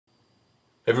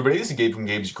Everybody, this is Gabe from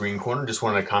Gabe's Green Corner. Just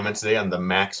wanted to comment today on the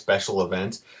Mac special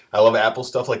event. I love Apple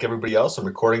stuff like everybody else. I'm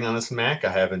recording on this Mac. I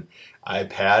have an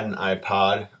iPad, an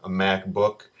iPod, a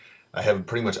MacBook. I have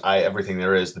pretty much everything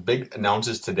there is. The big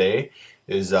announces today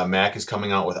is Mac is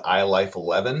coming out with iLife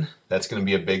 11. That's going to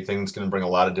be a big thing. It's going to bring a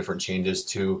lot of different changes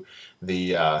to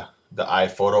the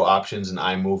iPhoto options and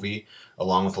iMovie,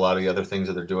 along with a lot of the other things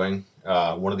that they're doing.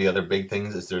 One of the other big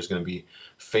things is there's going to be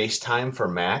FaceTime for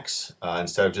Macs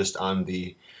instead of just on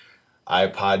the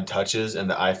iPod touches and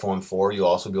the iPhone 4. You'll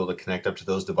also be able to connect up to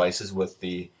those devices with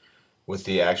the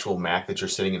actual Mac that you're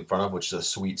sitting in front of, which is a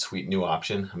sweet new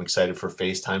option. I'm excited for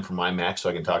FaceTime for my Mac so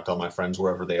I can talk to all my friends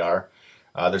wherever they are.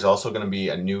 There's also going to be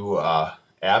a new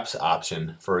apps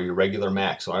option for your regular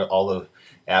Mac. So all the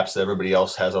apps that everybody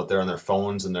else has out there on their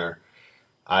phones and their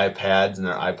iPads and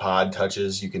their iPod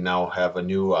touches, you can now have a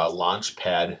new launch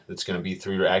pad that's going to be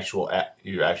through your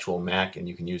actual Mac, and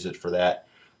you can use it for that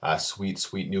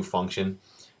sweet new function.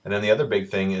 And then the other big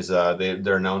thing is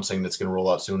they're announcing that's going to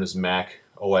roll out soon is Mac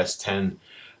OS 10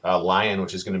 Lion,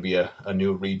 which is going to be a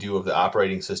new redo of the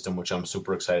operating system, which I'm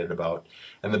super excited about.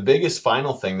 And the biggest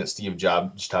final thing that Steve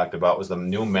Jobs talked about was the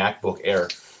new MacBook Air.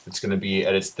 It's going to be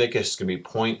at its thickest, it's going to be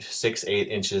 0.68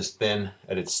 inches thin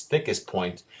at its thickest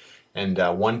point, and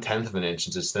 1/10 of an inch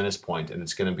is its thinnest point, and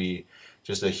it's going to be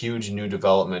just a huge new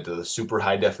development of the super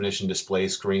high definition display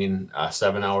screen,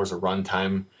 7 hours of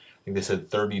runtime. I think they said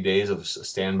 30 days of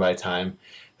standby time.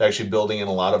 They're actually building in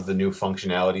a lot of the new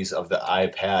functionalities of the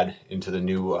iPad into the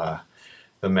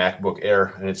MacBook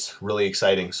Air, and it's really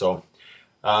exciting. So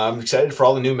I'm excited for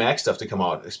all the new Mac stuff to come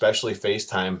out, especially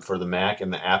FaceTime for the Mac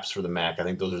and the apps for the Mac. I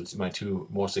think those are my two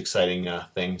most exciting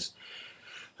things.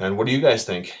 And what do you guys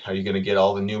think? Are you going to get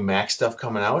all the new Mac stuff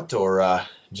coming out, or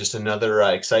just another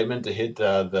excitement to hit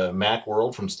the Mac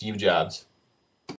world from Steve Jobs?